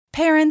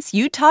parents,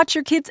 you taught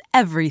your kids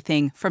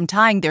everything from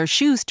tying their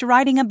shoes to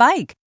riding a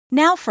bike.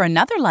 Now for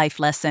another life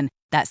lesson,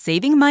 that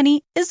saving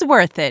money is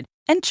worth it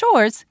and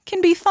chores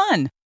can be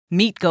fun.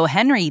 Meet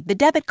GoHenry, the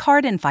debit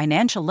card and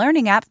financial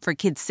learning app for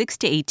kids 6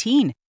 to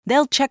 18.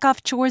 They'll check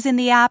off chores in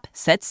the app,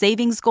 set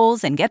savings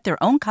goals, and get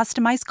their own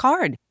customized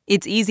card.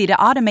 It's easy to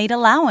automate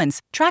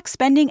allowance, track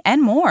spending,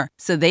 and more,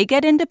 so they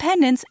get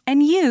independence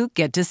and you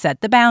get to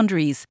set the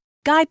boundaries.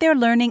 Guide their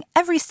learning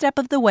every step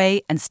of the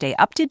way and stay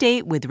up to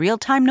date with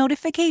real-time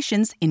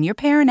notifications in your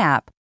parent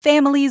app.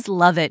 Families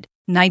love it.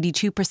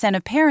 92%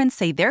 of parents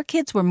say their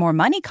kids were more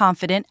money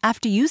confident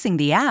after using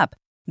the app.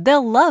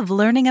 They'll love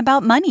learning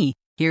about money.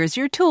 Here's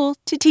your tool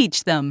to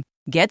teach them.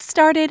 Get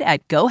started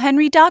at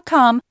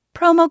GoHenry.com,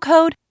 promo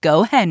code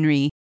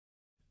GoHenry.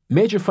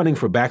 Major funding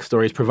for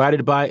Backstory is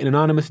provided by an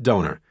anonymous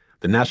donor,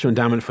 the National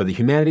Endowment for the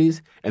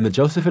Humanities, and the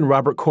Joseph and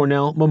Robert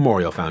Cornell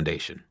Memorial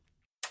Foundation.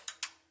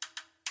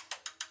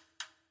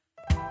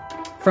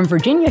 From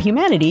Virginia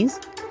Humanities,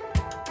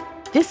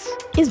 this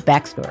is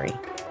Backstory.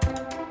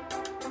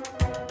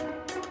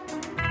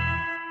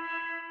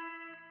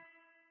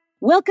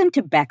 Welcome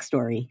to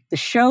Backstory, the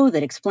show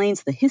that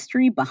explains the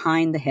history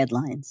behind the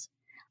headlines.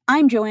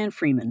 I'm Joanne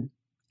Freeman.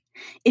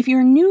 If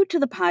you're new to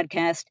the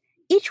podcast,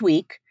 each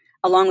week,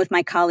 along with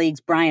my colleagues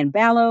Brian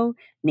Ballow,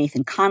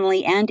 Nathan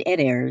Connolly, and Ed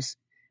Ayers,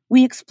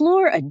 we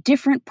explore a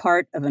different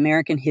part of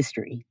American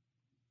history.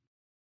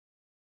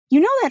 You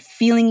know that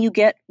feeling you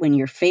get when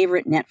your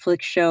favorite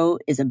Netflix show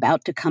is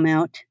about to come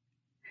out?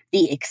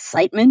 The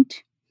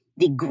excitement?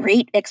 The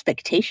great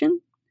expectation?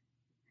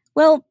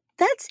 Well,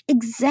 that's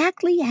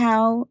exactly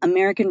how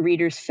American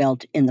readers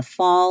felt in the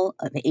fall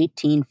of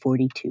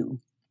 1842.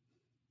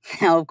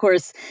 Now, of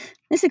course,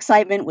 this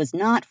excitement was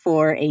not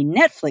for a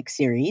Netflix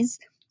series.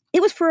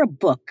 It was for a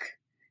book,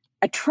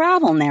 a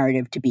travel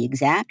narrative to be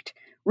exact,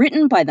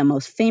 written by the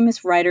most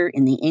famous writer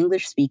in the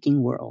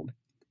English-speaking world,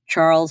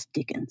 Charles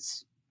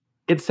Dickens.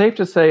 It's safe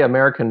to say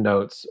American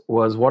Notes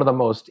was one of the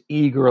most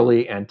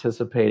eagerly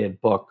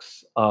anticipated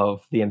books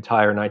of the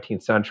entire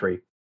 19th century.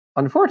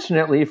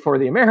 Unfortunately for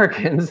the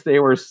Americans, they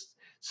were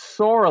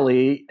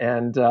sorely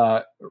and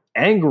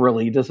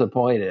angrily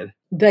disappointed.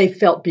 They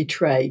felt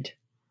betrayed.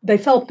 They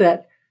felt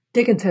that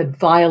Dickens had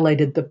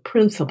violated the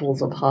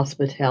principles of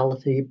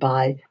hospitality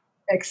by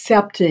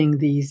accepting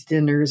these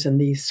dinners and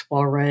these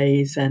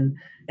soirees and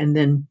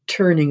then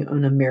turning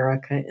on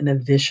America in a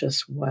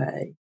vicious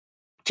way.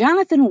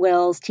 Jonathan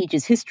Wells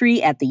teaches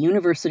history at the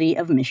University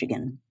of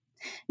Michigan.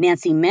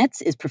 Nancy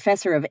Metz is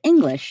professor of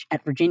English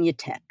at Virginia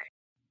Tech.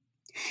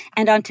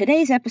 And on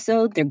today's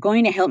episode, they're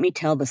going to help me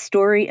tell the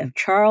story of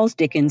Charles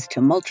Dickens'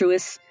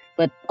 tumultuous,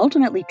 but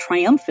ultimately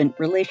triumphant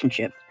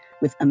relationship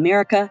with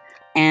America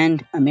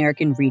and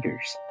American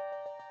readers.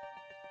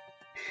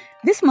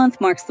 This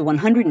month marks the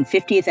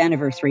 150th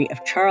anniversary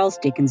of Charles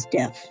Dickens'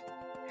 death.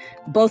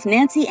 Both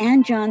Nancy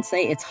and John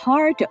say it's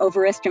hard to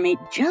overestimate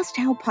just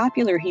how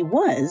popular he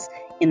was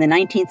in the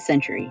 19th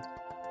century.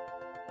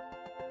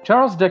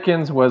 Charles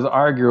Dickens was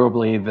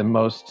arguably the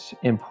most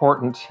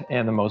important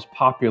and the most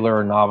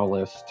popular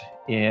novelist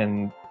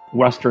in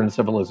Western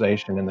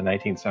civilization in the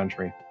 19th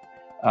century.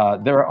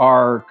 There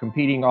are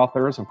competing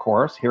authors, of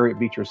course. Harriet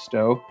Beecher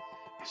Stowe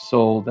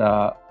sold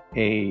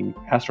a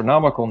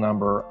astronomical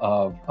number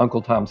of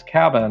Uncle Tom's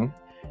Cabin,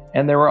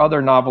 and there were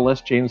other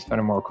novelists. James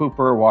Fenimore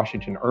Cooper,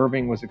 Washington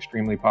Irving was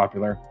extremely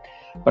popular.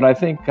 But I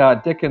think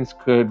Dickens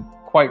could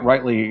quite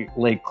rightly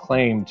lay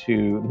claim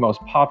to the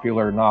most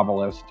popular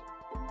novelist.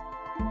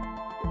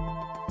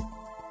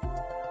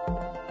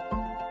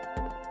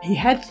 He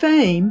had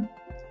fame.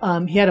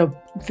 He had a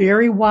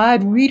very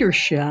wide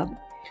readership,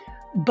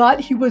 but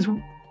he was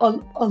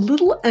a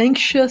little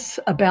anxious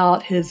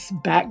about his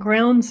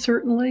background,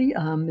 certainly.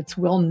 It's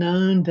well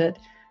known that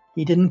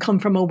he didn't come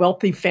from a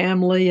wealthy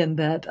family and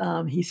that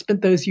he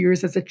spent those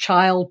years as a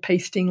child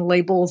pasting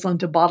labels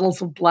onto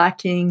bottles of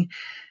blacking.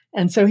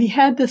 And so he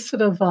had this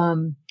sort of,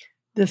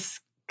 this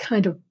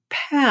kind of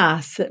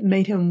past that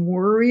made him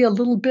worry a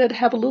little bit,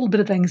 have a little bit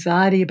of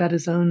anxiety about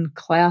his own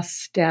class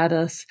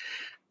status.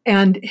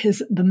 And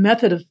the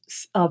method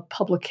of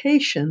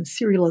publication,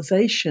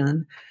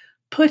 serialization,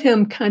 put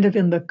him kind of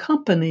in the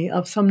company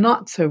of some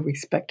not so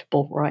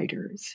respectable writers.